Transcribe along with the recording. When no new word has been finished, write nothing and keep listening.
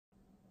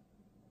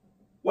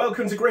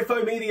Welcome to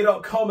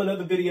GriffoMedia.com,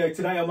 another video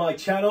today on my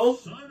channel.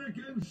 Sonic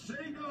and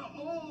Sega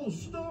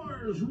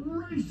All-Stars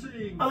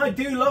Racing! I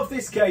do love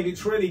this game,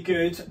 it's really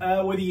good.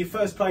 Whether you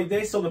first played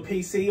this on the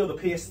PC or the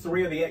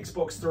PS3 or the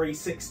Xbox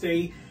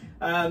 360.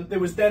 There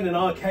was then an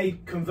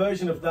arcade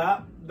conversion of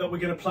that we're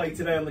going to play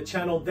today on the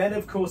channel. Then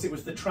of course it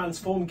was the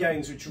Transform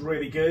games, which were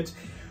really good.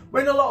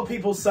 When a lot of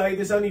people say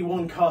there's only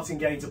one karting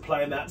game to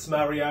play and that's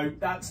Mario,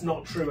 that's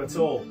not true at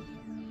all.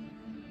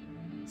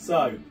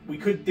 So, we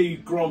could do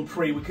Grand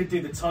Prix, we could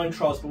do the time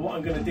trials, but what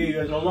I'm going to do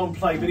in a long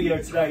play video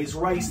today is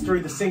race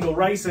through the single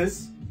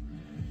races.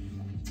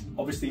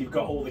 Obviously you've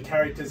got all the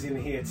characters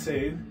in here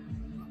too.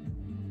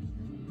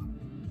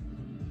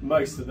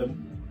 Most of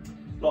them.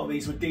 A lot of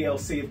these were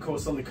DLC, of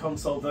course, on the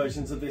console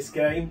versions of this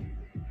game.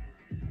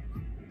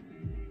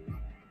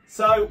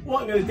 So,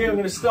 what I'm going to do, I'm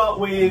going to start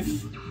with,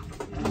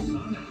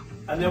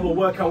 and then we'll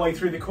work our way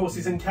through the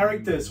courses and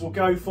characters. We'll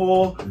go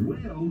for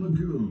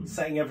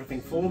setting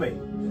everything for me.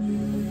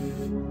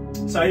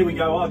 So here we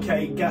go,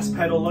 arcade, gas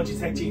pedal,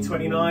 Logitech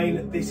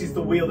G29. This is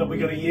the wheel that we're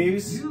going to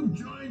use. You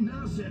joined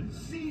us at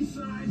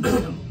Seaside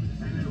Hill,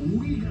 and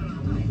we got a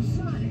right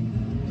side.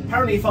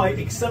 Apparently if I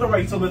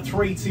accelerate on the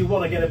 3, 2,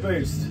 1, I get a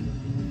boost.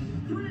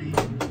 3,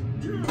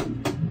 2,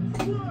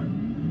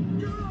 1,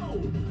 go!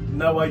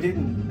 No, I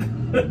didn't.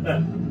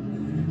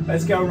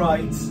 Let's go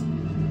right.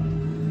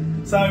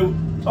 So,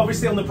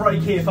 obviously on the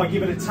brake here, if I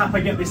give it a tap, I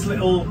get this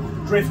little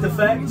drift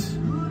effect.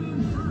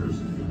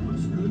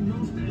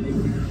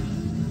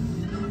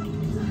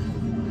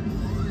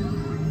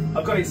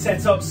 I've got it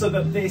set up so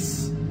that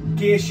this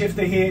gear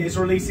shifter here is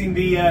releasing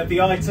the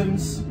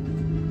items,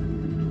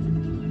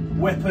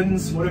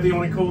 weapons, whatever you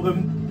want to call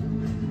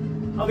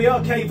them. On the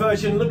arcade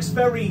version, looks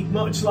very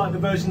much like the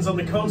versions on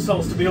the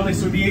consoles, to be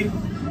honest with you.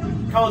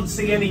 Can't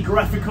see any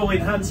graphical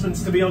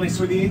enhancements, to be honest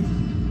with you.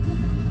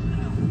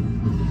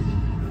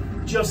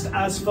 Just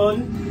as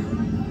fun.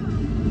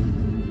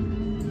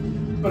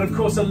 But of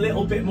course a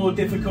little bit more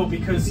difficult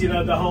because, you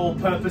know, the whole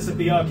purpose of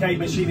the arcade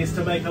machine is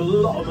to make a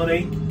lot of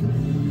money.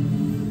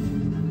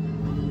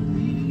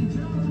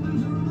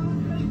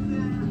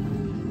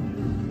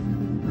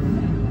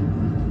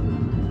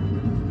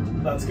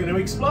 That's going to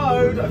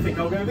explode. I think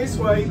I'll go this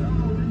way.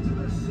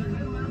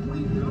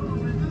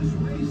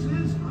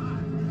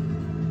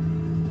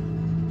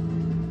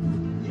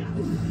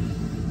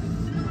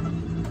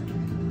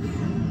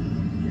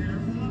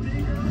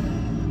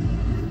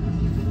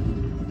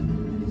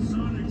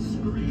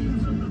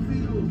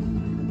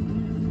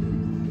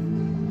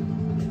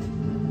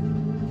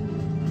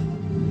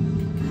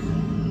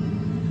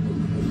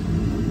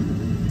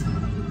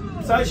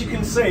 So as you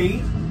can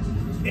see,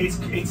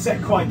 it's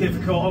set quite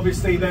difficult.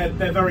 Obviously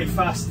they're very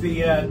fast,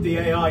 the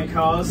AI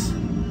cars,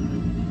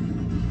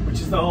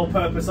 which is the whole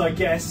purpose, I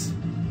guess.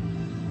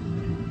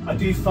 I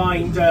do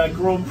find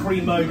Grand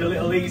Prix mode a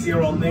little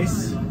easier on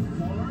this. You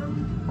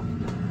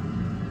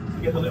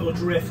get the little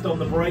drift on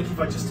the brake.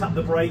 If I just tap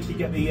the brake, you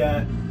get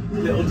the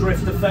little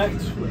drift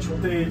effect, which will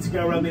do to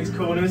go around these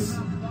corners.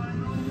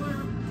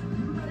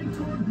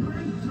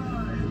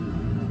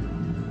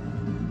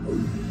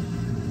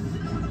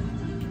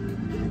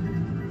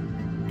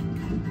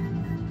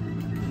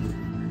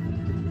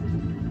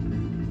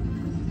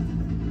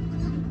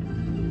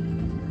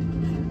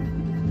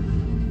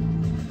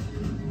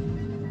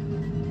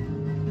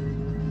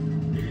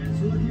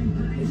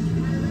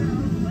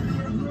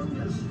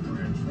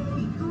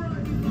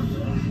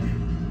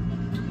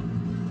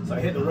 So I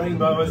hit the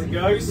rainbow as it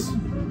goes.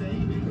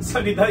 It's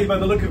only there by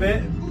the look of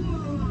it.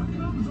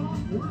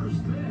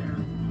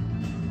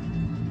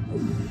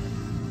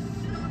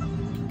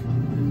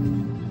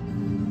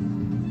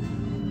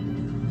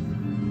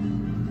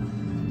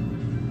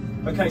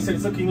 Okay, so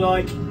it's looking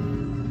like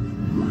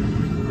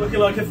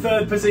a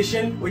third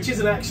position, which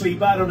isn't actually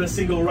bad on a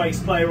single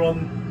race player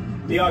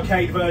on the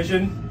arcade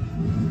version.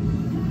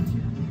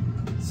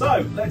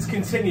 So let's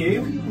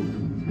continue.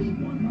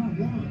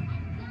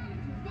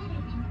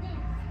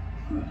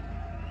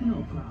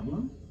 No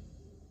problem.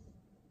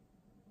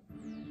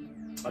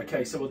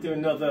 Okay, so we'll do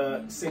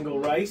another single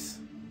race.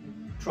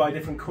 Try a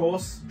different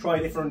course, try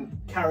a different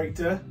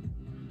character.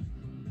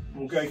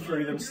 We'll go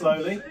through them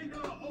slowly.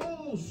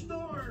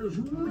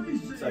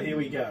 So here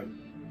we go.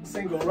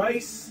 Single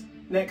race,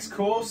 next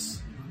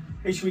course.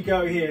 Who should we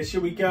go here?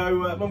 Should we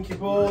go Monkey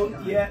Ball?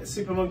 Yeah,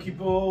 Super Monkey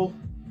Ball.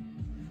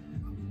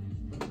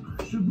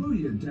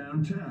 Shibuya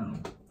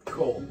downtown.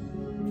 Cool.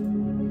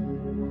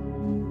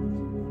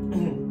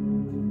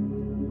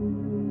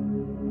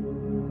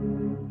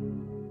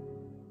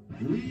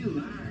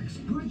 Relax,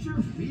 put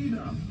your feet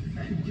up,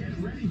 and get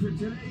ready for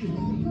today.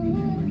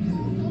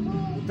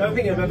 Don't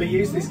think I've ever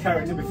used this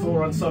character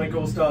before on Sonic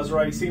All-Stars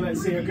Racing. Let's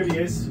see how good he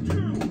is. 2,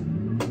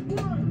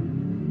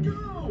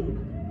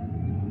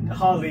 1, go!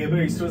 Hardly a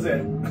boost, was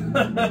it?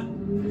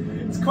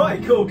 It's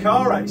quite a cool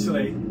car,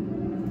 actually.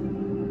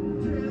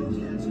 Tails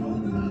gets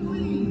hold of that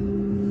lead.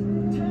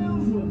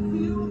 Tails will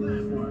feel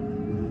that one.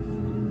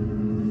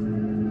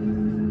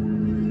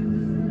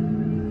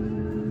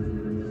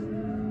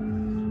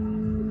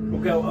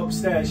 We'll go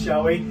upstairs,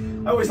 shall we?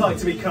 I always like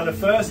to be kind of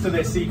first to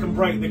this so you can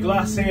break the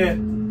glass here.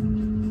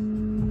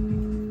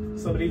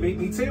 Somebody beat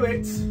me to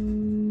it.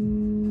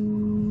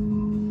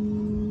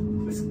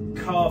 This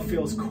car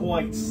feels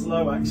quite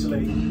slow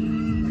actually.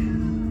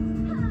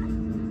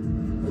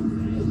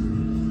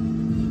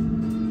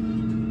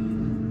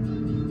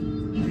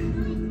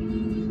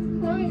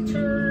 My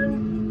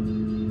turn.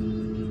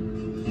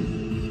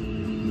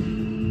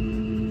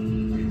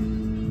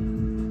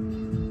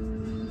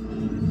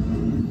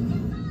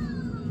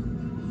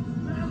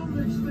 That'll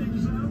mix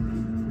things up.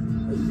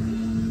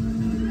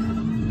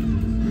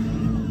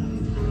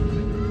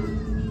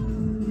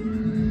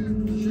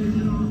 Shake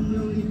it off,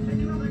 Billy. Pick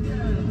it up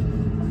again.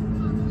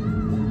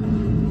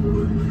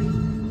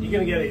 You're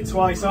gonna get it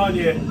twice, aren't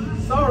you?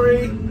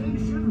 Sorry.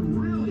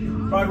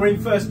 Right, we're in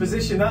first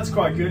position. That's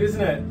quite good,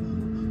 isn't it?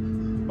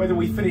 Whether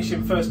we finish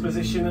in first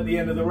position at the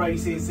end of the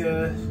race is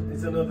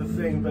another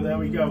thing, but there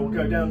we go. We'll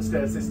go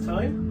downstairs this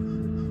time.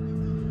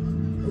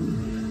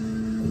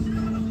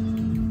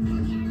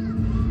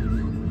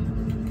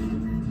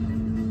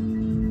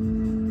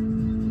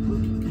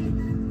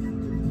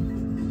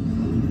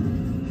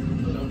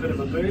 A little bit of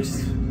a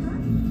boost.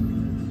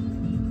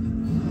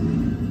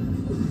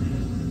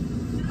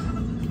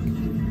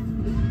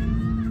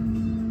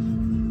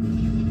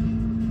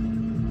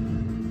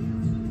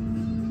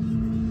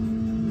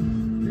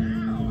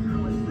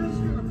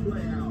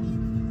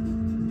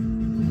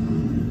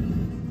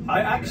 I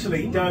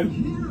actually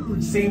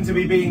don't seem to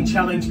be being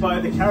challenged by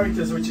other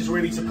characters, which is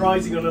really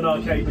surprising on an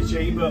arcade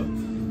machine, but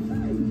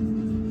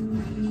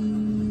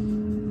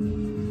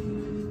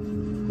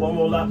one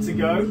more lap to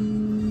go.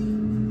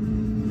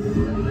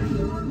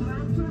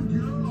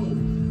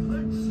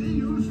 Let's see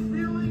who's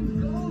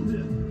feeling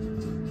golden.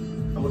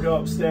 And we'll go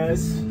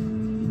upstairs.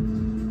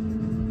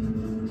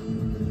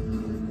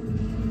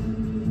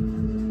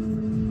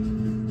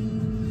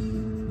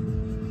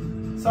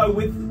 So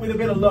with a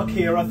bit of luck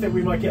here, I think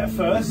we might get a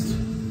first.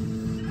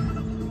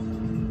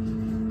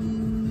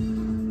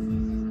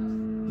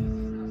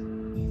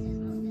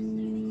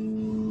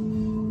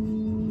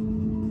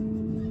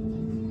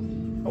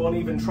 I won't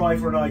even try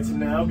for an item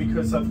now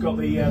because I've got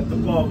the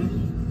bomb.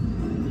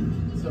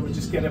 So we'll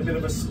just get a bit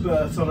of a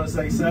spurt on, as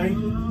they say.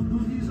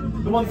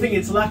 The one thing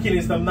it's lacking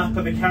is the map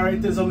of the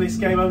characters on this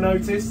game, I've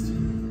noticed.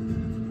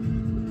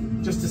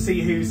 Just to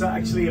see who's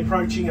actually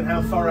approaching and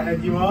how far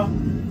ahead you are.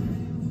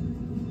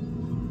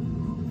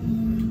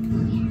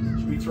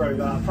 Throw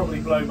that, I'll probably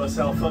blow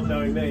myself up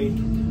knowing me.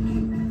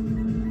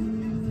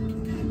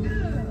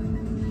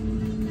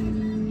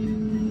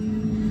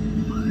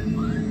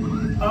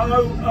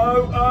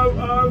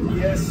 Oh,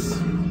 yes.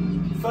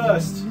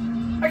 First.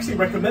 I actually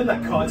recommend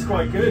that car, it's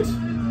quite good.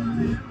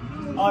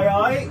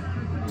 Aye.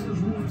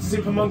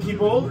 Super Monkey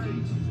Ball.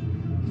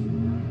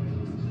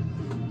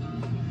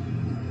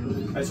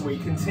 As we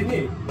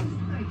continue.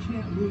 I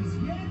can't lose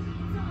yet.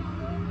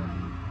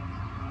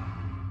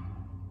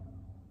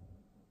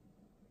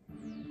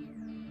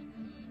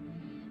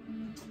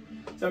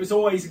 So it's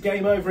always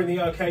game over in the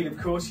arcade, of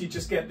course. You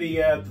just get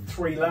the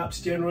 3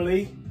 laps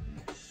generally.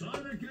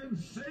 Sonic and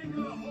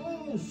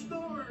Sega All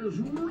Stars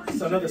Racing.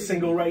 So another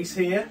single race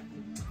here.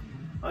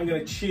 I'm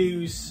going to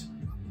choose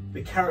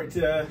the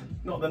character,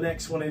 not the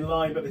next one in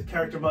line, but the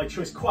character of my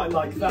choice. Quite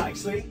like that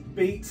actually.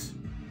 Beat,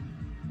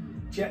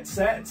 Jet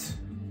Set.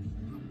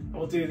 And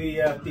we'll do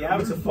the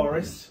Outer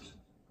Forest.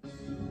 The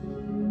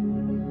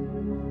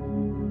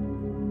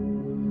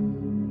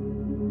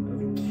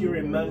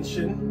Curium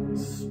Mansion.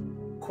 It's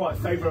quite a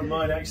favourite of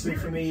mine actually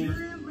from the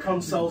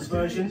consoles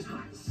version.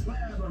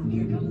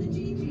 Here come the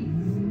GG.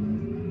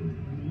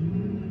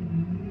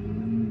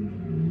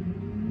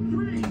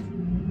 3,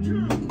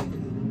 2,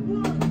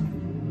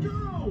 1,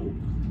 go!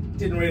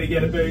 Didn't really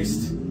get a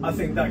boost. I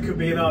think that could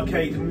be an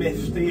arcade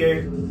myth to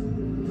you.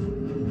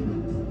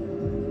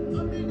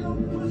 Amigo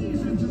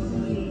Buddies into the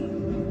lead.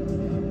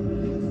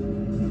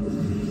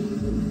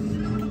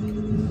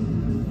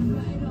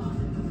 Right on.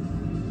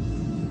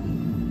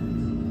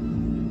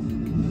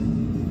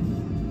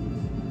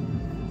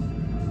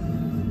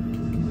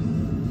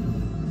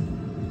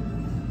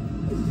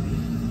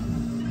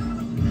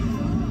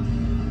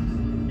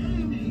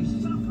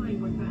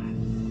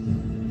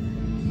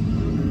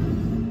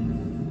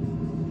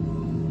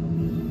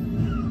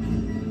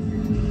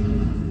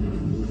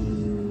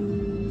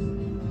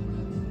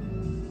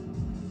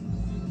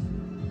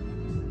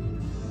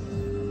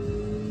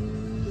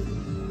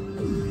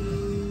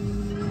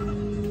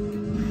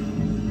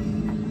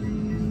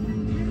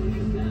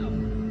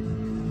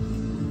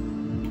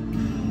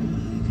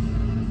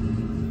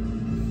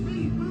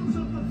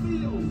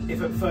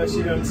 If at first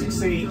you don't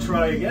succeed,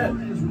 try again.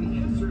 As we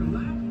enter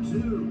lap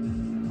 2.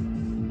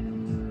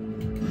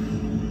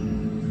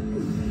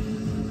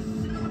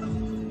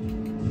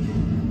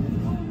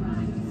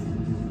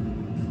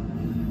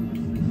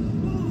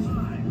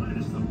 Bullseye,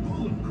 minus the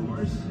bull, of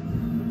course.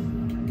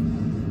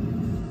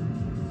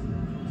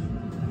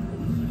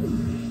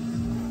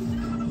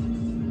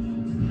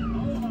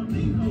 Oh,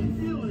 amigo,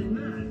 feeling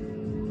that.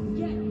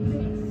 Get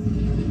this.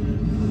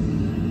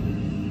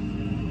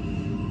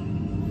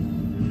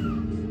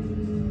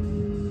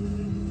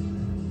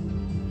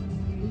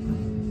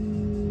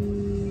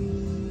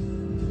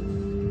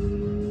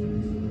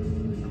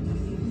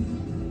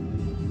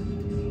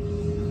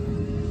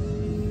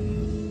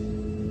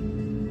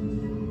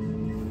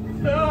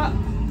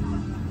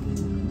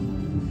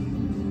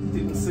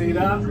 Didn't see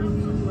that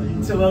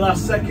until the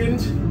last second.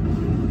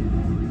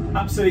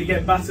 Absolutely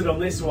get battered on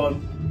this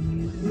one.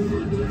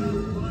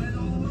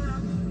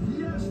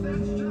 Yes,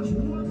 that's just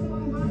one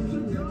more lap to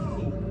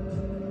go.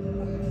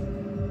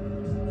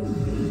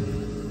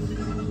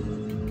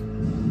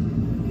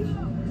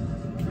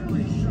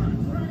 Really shot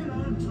right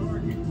on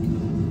target.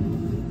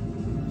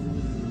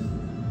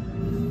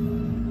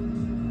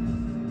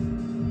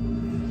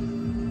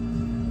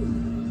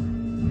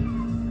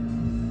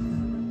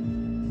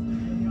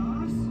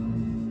 Chaos.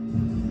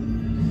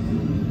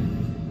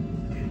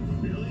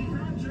 Billy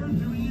Hatcher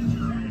doing his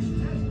crash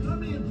test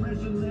dummy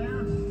impression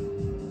there.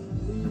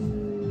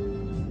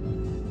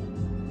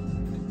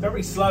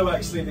 Very slow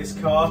actually this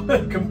car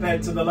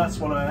compared to the last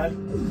one I had.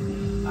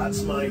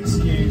 That's my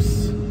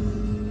excuse.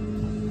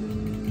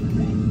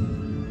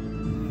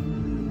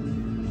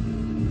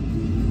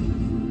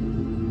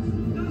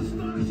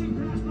 Astonishing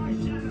pass by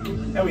Shadow.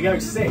 There we go,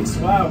 6,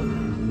 wow.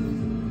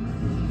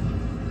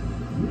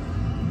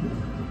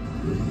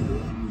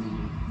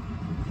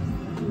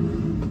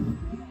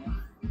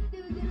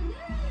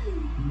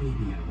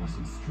 Maybe I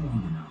wasn't strong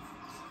enough.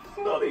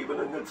 Not even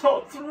in the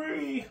top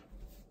 3.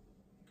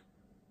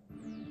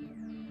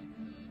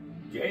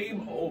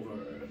 Game over.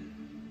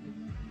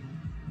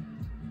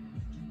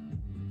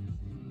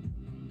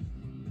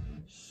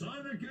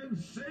 Sonic and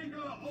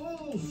Sega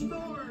All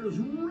Stars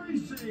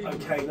Racing.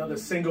 Okay, another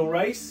single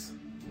race.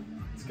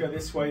 Let's go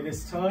this way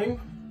this time.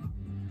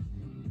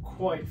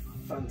 Quite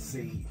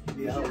fancy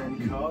the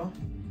Outrun car.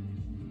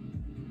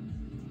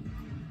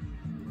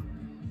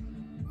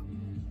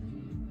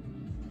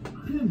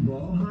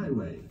 Pinball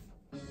Highway.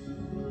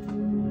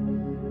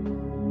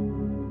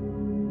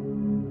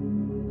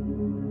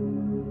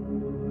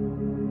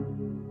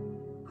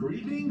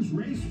 Greetings,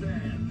 race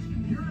fans.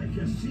 You're at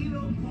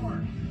Casino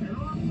Park,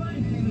 and my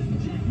name is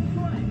Jack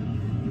Bright.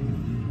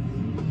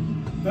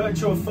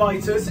 Virtual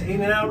Fighters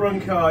in an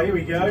Outrun car. Here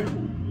we go.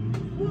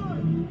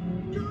 One,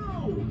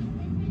 go!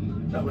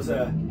 That was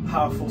a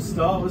powerful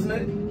start, wasn't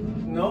it?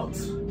 Not.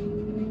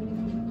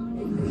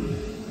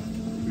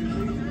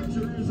 Billy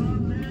Hatcher is our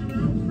man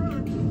out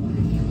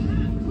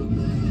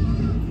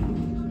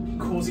front.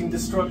 Causing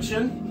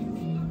destruction.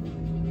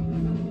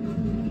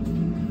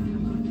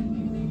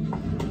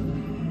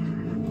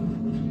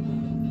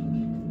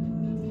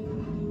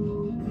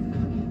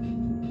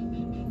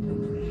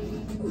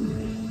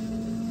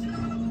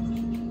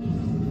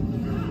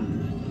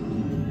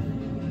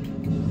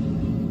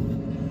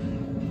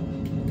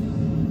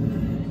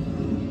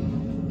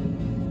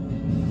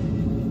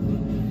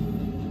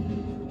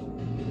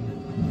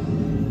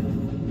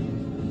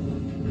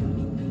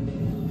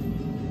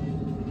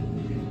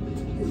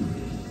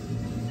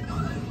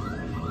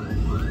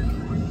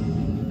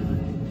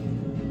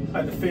 I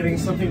had the feeling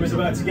something was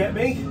about to get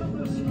me. From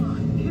the spot,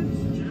 it's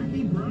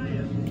Jackie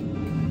Bryant.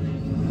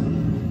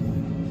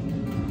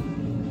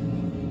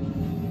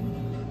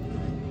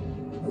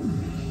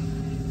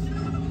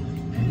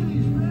 And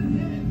he's been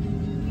hit.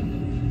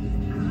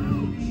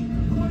 Ouch!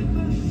 Quite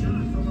the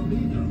shot from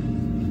Amigo.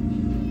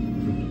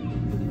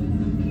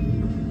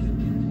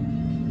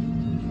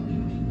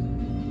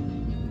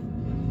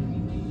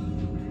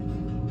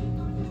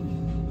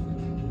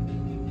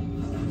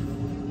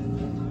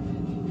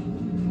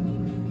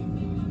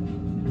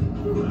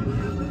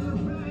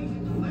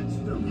 Let's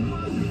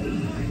deposit the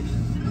next.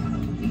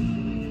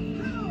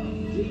 Hell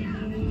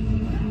yeah!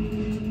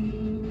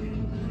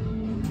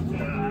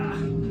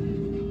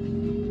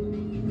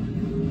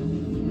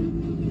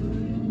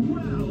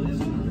 Well,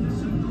 isn't this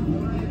a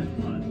quiet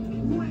fun?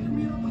 Wake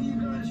me up when you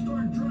guys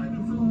start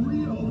driving for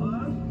real,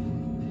 huh?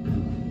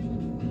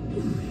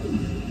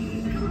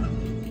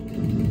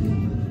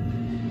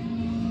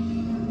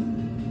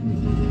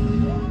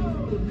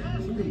 Whoa,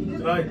 nasty!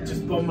 Did I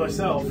just bomb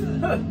myself?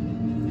 Come on!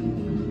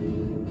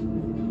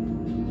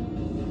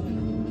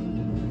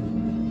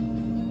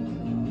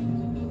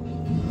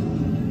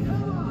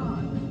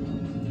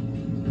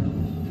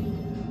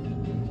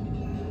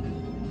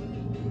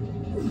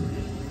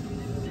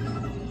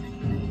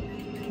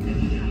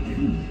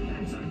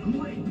 That's a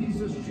great piece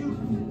of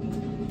shooting.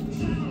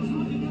 Shadow's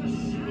looking at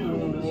Shadow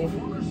with his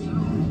former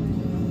self.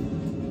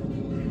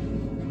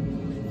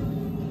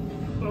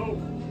 Oh.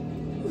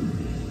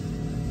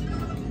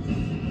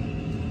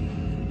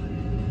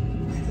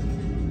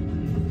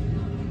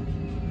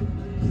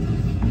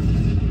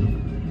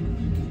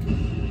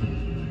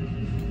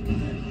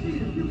 Let's see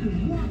if you can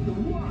walk the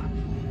walk.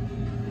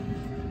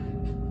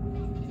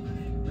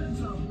 That's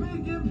a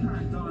big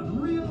impact on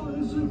Ryo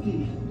Hazuki.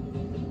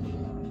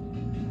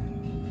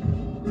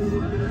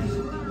 Next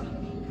lap.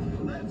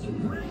 Let's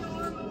bring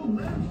on the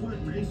Leadfoot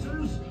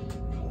racers.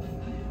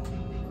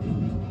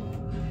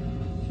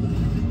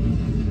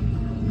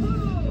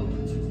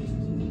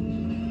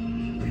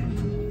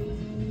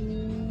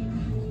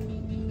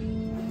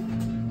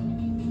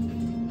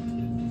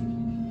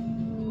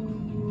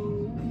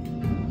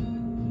 Oh!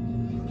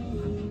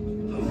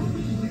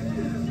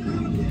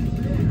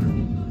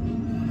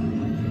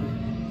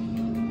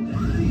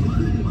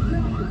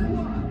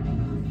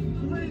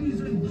 Ladies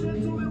and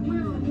gentlemen, we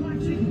are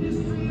watching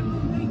history.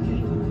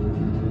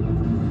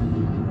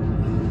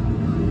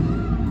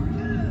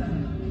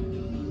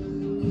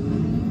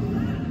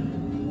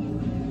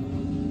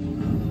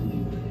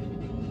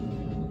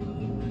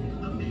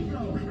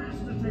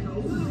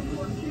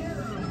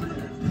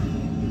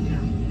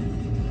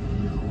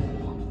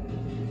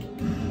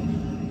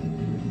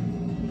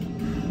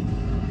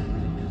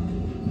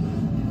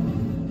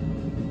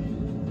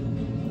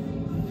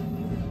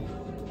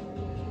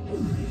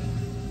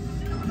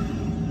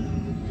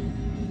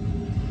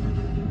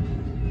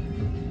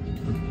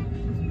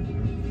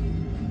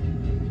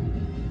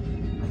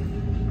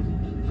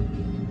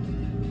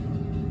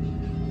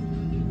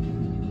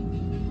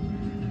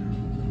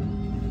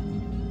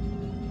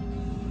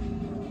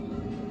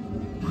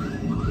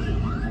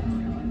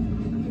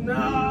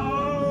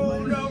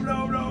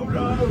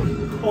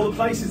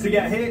 places to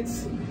get hit.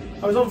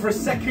 I was on for a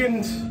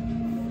second,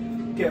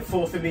 get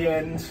fourth in the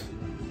end.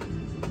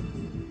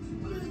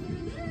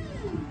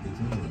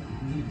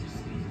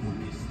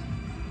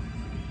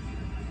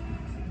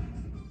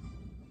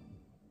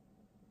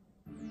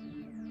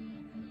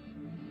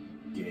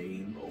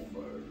 Game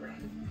over.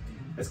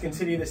 Let's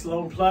continue this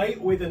long play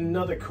with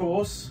another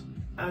course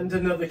and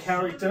another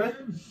character.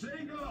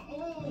 Sega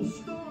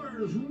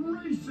All-Stars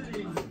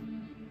Racing.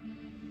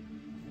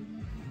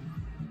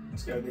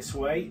 Let's go this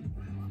way.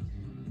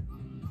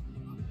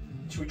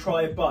 Should we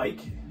try a bike?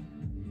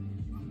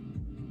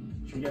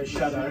 Should we go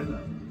Shadow?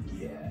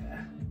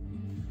 Yeah.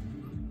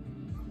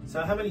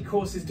 So how many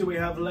courses do we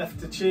have left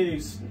to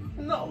choose?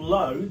 Not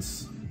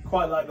loads,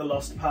 quite like the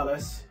Lost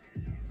Palace.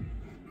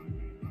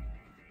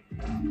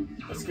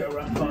 Let's go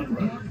Rampart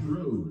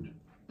Road.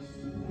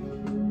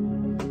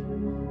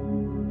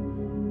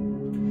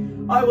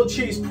 I will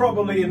choose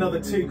probably another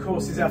 2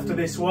 courses after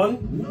this one.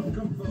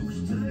 Welcome, folks,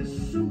 to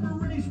this super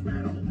race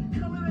battle.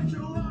 Coming at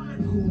you live.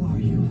 Who are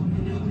you?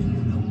 How do you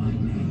know my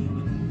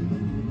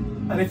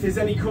name? And if there's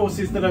any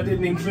courses that I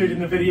didn't include in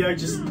the video,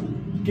 just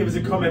give us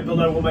a comment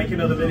below, we'll make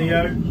another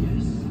video.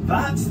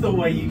 That's the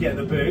way you get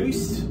the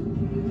boost.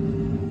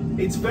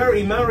 It's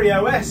very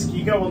Mario-esque,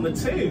 you go on the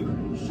tube.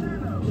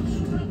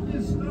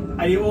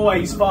 And you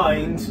always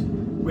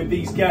find with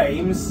these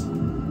games,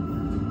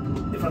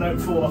 if I don't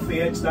fall off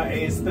the edge that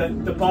is,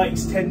 that the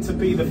bikes tend to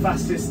be the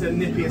fastest and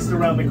nippiest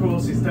around the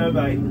courses, don't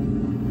they?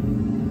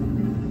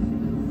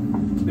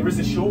 There is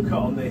a shortcut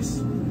on this,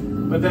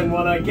 but then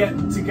when I get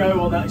to go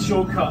on that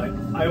shortcut,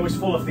 I always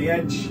fall off the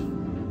edge.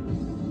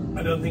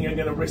 I don't think I'm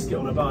going to risk it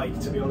on a bike,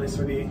 to be honest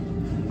with you.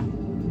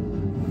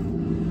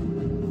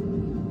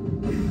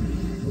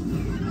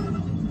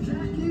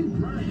 Jackie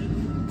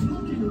Bryant,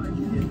 looking like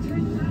you can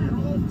take that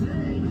all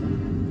day.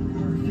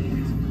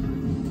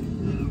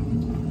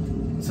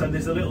 Perfect. So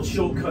there's a little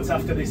shortcut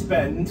after this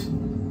bend,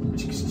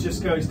 which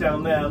just goes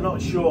down there. I'm not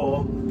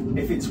sure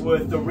if it's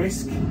worth the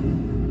risk.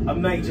 I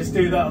may just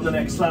do that on the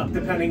next lap,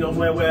 depending on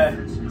where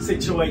we're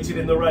situated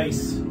in the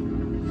race.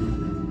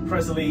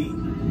 Presently,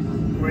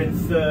 we're in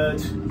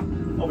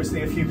 3rd.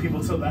 Obviously, a few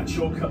people took that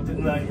shortcut,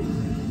 didn't they?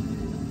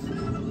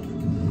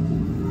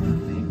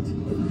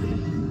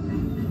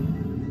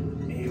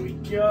 Here we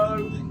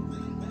go.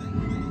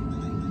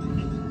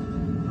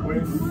 We're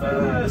in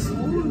 1st.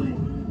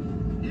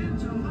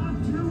 Into lap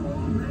 2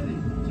 already.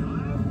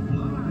 Time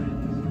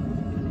flies.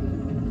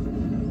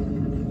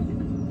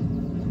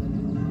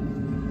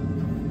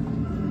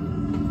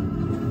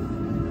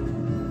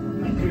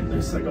 Thank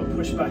goodness I got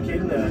pushed back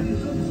in there.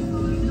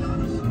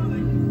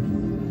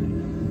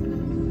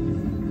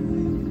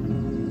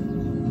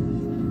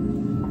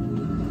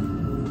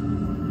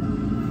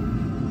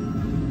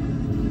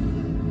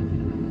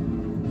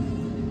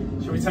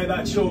 Shall we take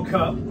that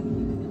shortcut?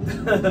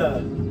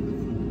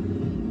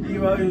 You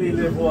only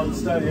live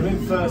once, don't you? I'm in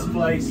 1st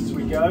place as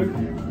we go.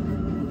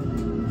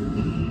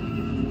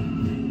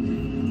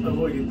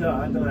 Avoided that,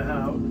 I don't know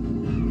how.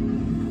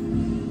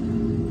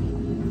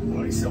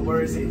 Right, so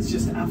where is it? It's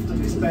just after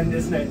this bend,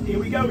 isn't it? Here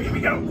we go, here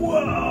we go.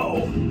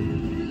 Whoa!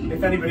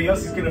 If anybody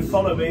else is going to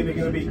follow me, they're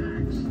going to be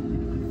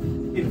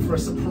in for a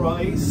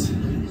surprise.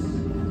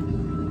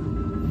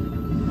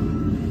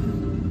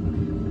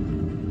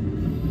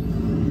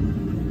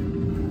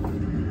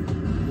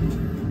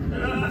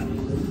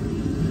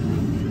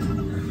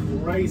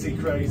 Crazy,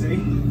 crazy.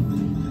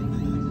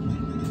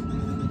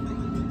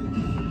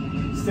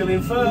 Still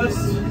in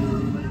 1st.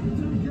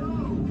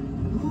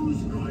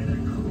 Who's going to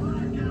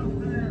crack out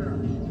there?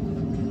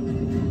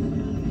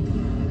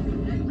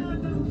 Eggman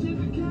doesn't seem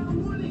to care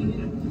what he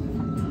hit.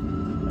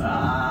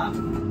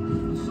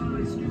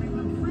 Sonic's giving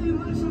them free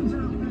lessons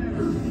out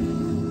there.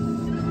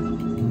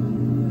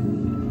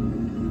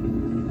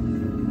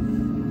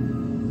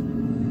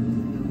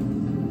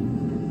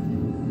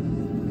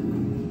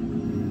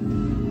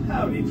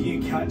 How did you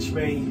catch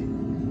me?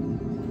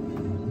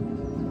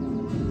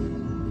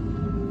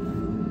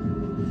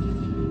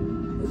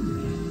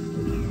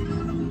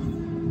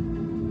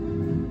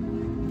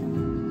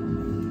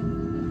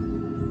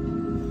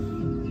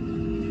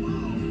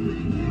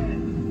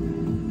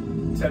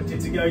 Tempted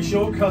to go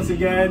shortcut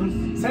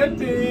again.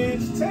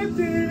 Tempted,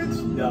 tempted.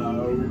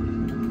 No.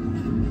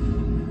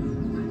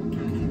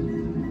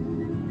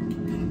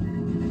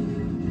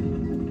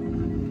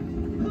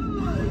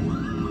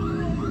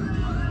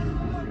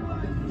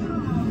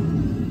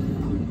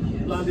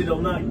 Landed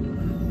on that.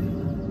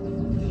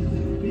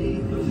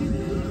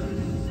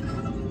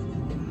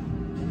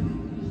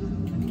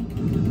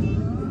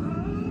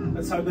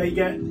 Let's hope they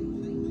get.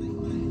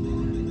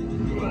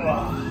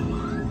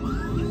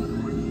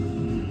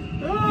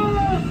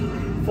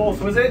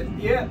 Fourth, was it?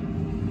 Yeah.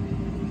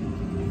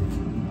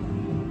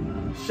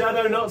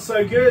 Shadow not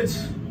so good.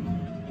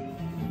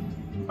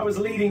 I was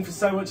leading for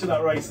so much of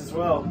that race as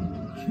well.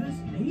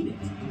 Just made it.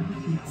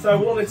 So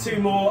 1 or 2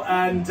 more,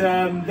 and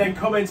then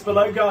comments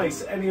below,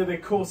 guys. Any other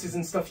courses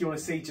and stuff you want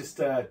to see, just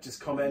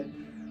comment.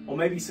 Or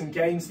maybe some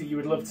games that you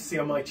would love to see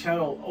on my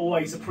channel.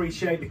 Always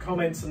appreciate the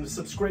comments and the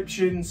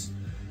subscriptions.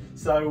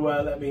 So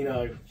let me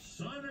know.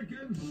 Sonic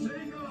and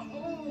Sega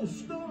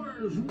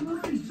All-Stars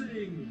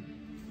Racing.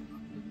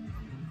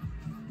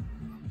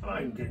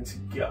 I'm going to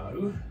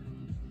go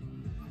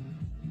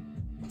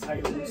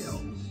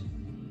Tails.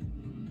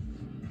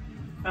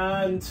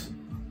 And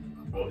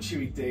what should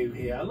we do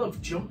here? I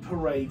love Jump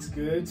Parade's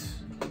good.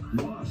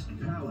 Lost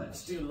Palace.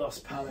 Let's do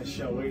Lost Palace,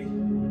 shall we?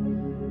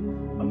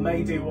 I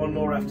may do one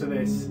more after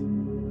this.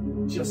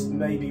 Just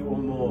maybe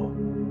one more.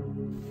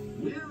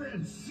 We're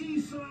at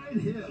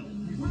Seaside Hill,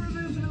 where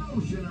there's an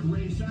ocean of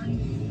racing.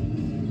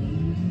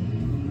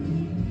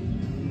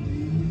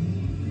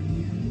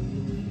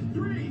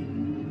 3,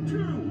 2,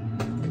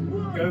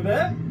 1. Go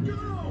there?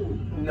 Go!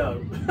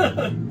 No.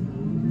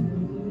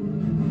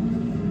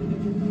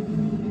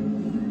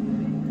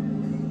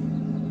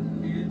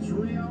 It's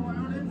Rio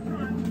out in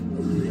front.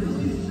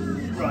 Really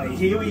serious. Right,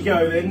 here we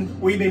go then.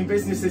 We mean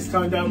business this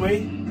time, don't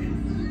we?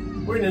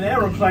 We're in an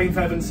aeroplane,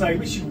 for heaven's sake.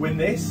 We should win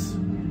this.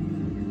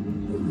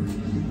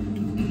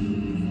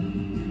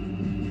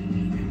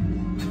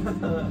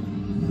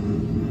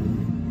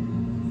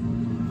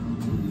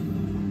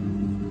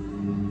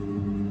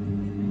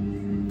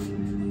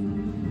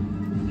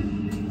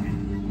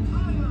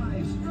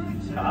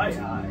 Aye,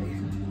 aye.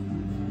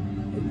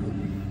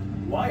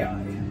 Why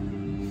aye?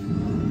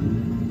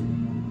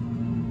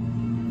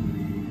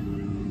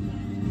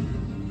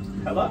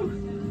 Hello?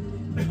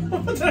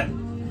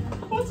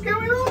 What's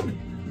going on?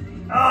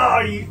 Oh,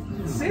 you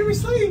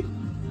seriously?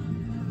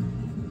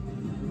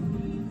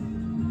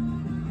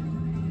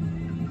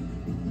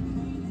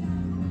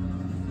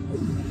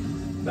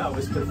 That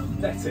was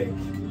pathetic.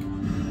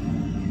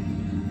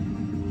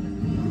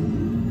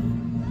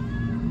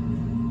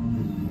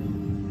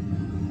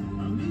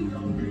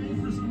 Amigo game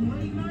for some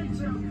late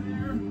nights out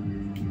there.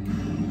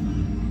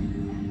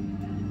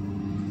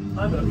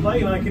 I'm in a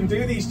plane, I can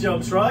do these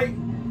jumps, right?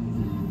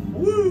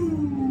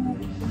 Woo!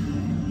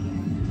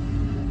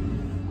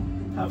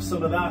 Have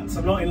some of that.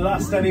 I'm not in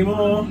last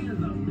anymore. In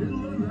the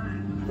middle of that.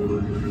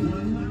 One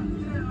lap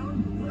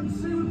down. Let's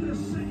see what this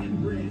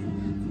second brings.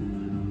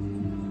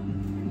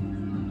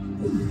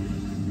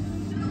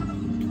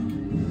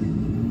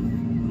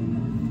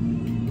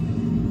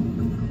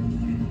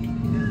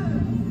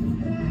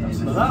 Have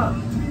some of that.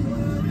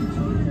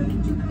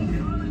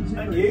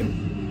 And you.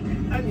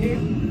 And you.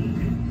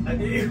 And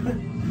you.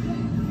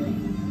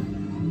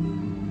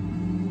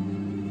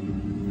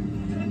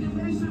 Take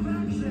evasive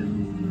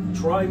action.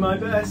 Try my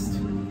best.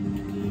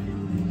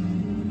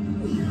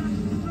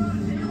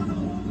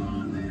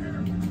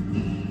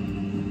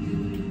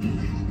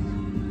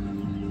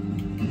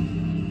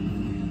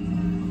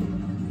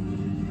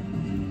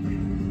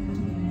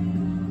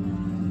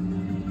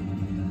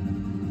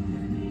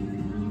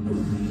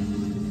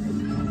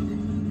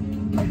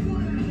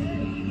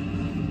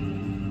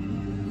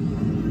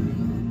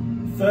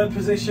 Third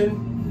position.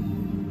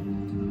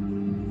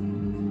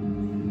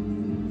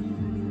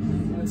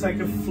 I'm going to take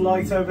a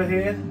flight over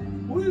here.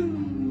 Woo!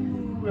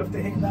 We have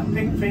to hit that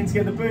pink thing to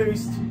get the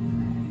boost.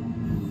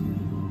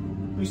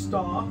 Boost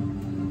star.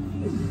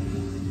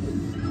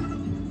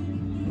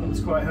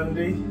 That's quite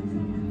handy.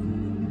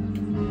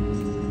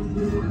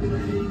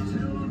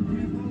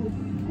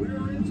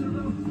 We're into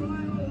the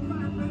final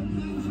lap and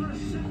things are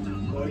set to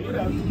Well, you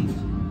know.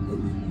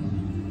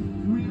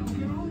 Rio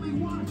can only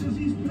watch as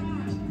he's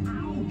passed.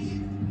 Ouch!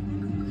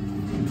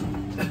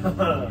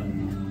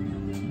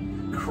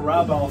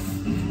 Crab off.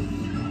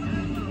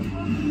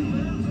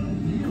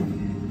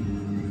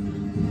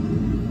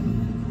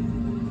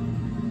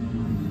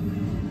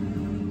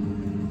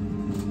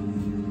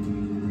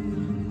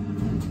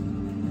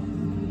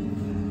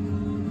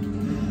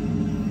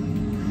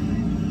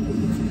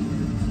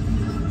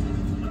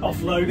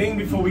 Offloading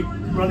before we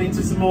run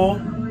into some more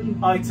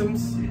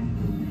items.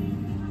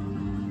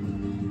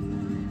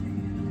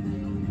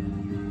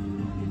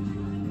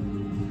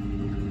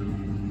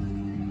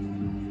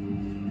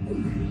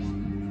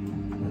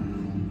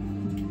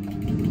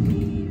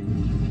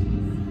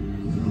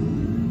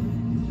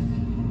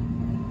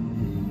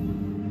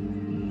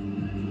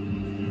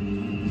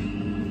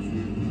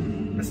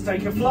 Let's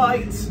take a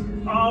flight.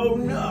 Oh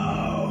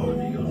no!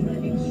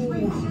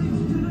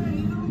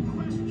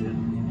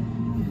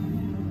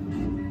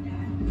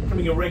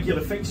 Becoming a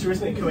regular fixture,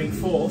 isn't it? Coming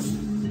fourth.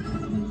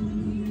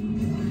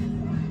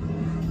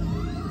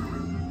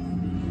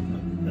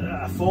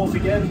 Fourth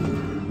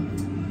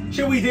again.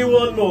 Shall we do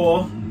one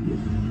more?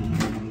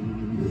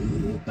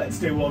 Let's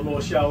do one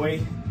more, shall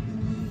we?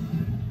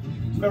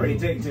 It's very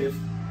addictive.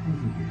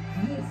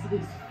 This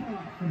is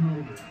far from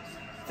over.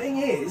 Thing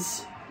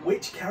is,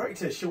 which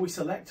character shall we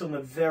select on the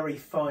very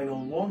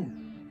final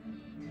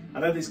one? I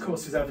know these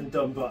courses I haven't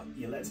done, but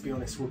yeah, let's be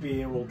honest, we'll be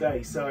here all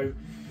day. So,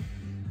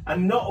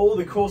 and not all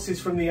the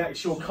courses from the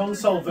actual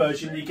console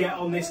version you get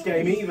on this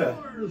game either.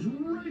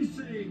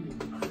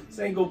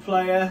 Single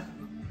player.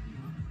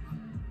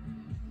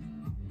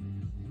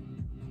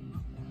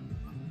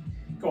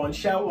 Go on,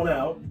 shout one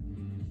out.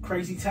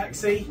 Crazy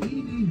Taxi.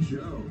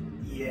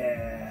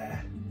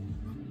 Yeah.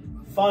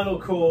 Final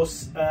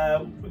course,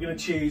 we're going to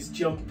choose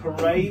Jump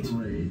Parade.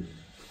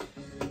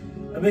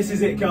 And And this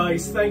is it,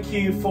 guys. Thank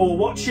you for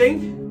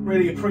watching.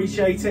 Really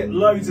appreciate it.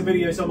 Loads of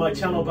videos on my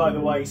channel, by the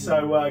way,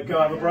 so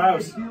go have a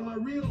browse. I feel a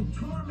real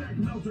tarmac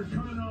melter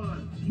coming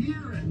on.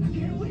 Hear it. I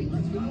can't wait.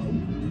 Let's go.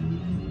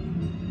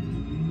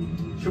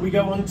 Should we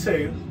go on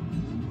 2?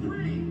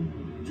 3,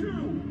 2,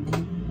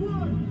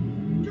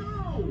 1,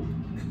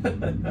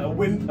 go! A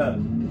whimper.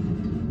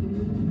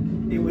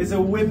 It was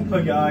a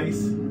whimper,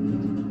 guys.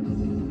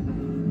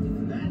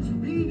 That's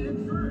beat it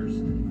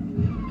first.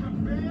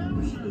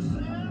 Kabam,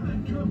 shazam,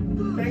 and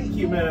kaboom. Thank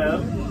you,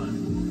 ma'am.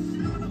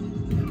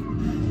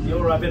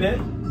 You're having it.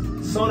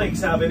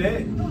 Sonic's having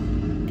it.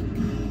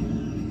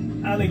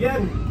 And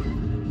again.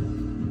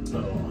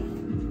 Oh.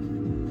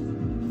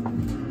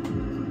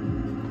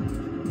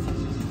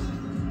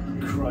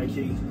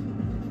 Crikey.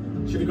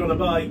 Should have got a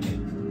bike.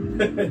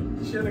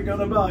 Should have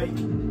got a bike.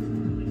 There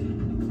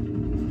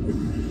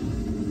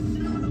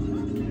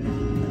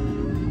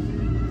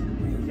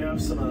you go,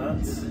 have some of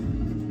that.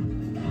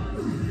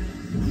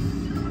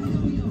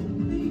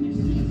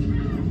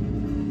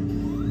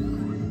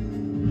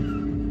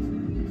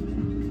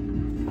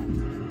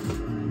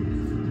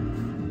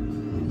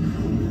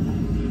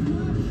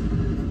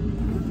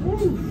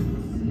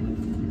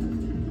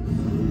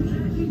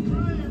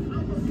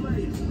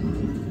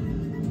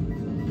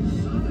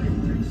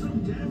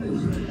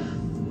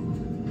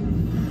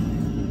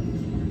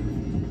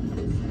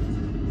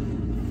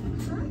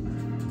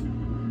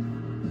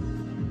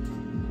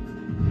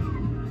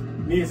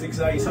 Music's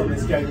ace on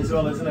this game as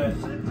well, isn't it?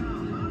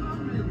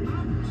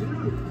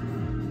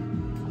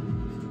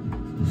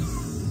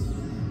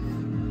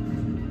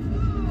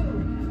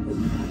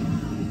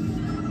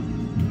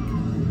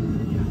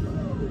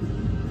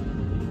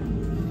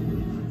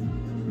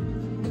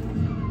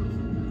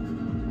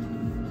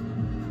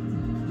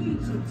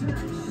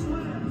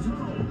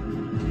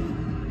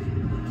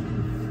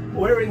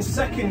 We're in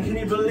second, can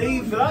you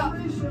believe that?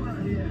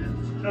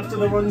 After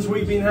the runs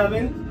we've been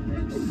having.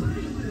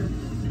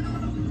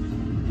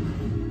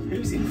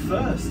 Who's in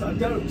first? I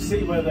don't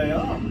see where they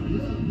are. I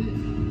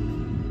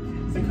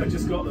think I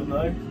just got them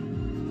though.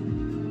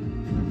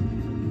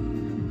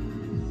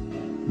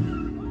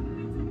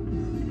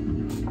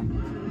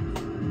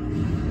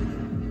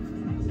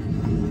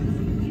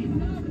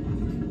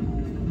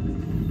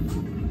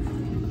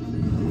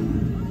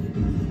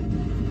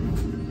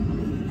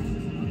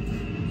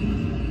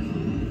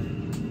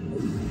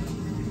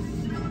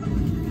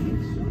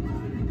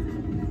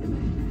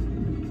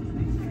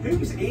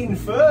 Who's in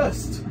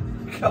first?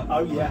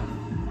 Oh yeah,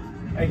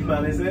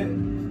 Eggman, is it?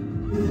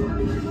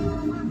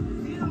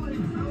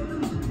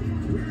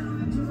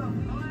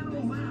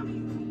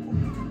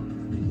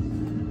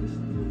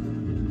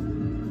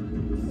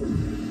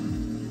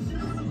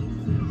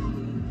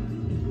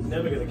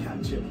 Never gonna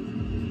catch him.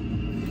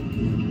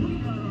 We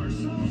got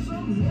ourselves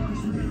some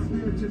marksmen out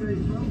there today,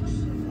 folks.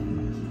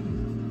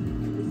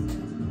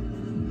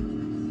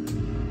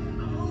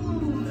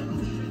 Oh,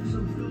 that'll shake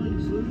some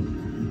fillings loose.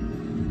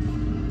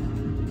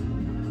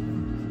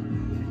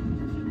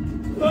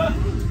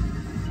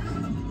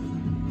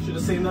 Should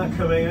have seen that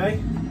coming, eh?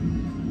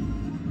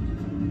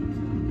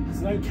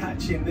 There's no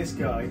catching this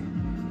guy.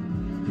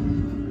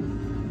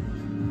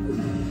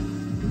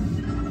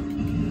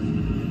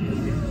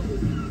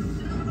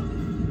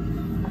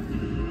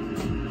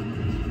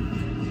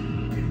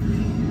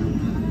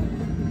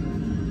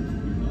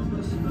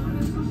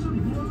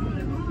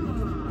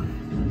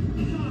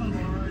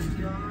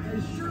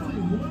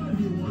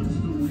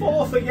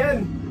 Fourth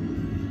again.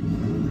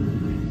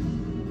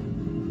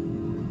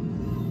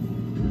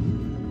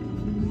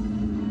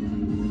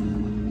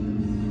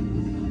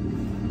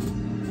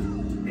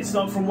 It's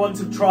not from want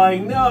of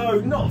trying. No,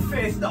 not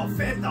fifth, not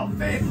fifth, not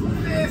fifth,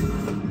 fifth.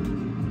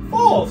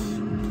 Fourth.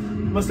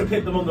 Must have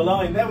hit them on the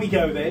line. There we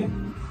go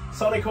then.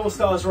 Sonic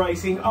All-Stars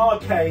Racing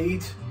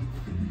Arcade.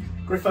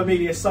 Griffo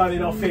Media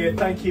signing off here.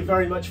 Thank you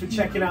very much for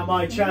checking out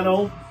my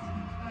channel.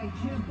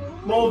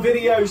 More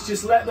videos,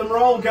 just let them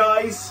roll,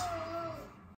 guys.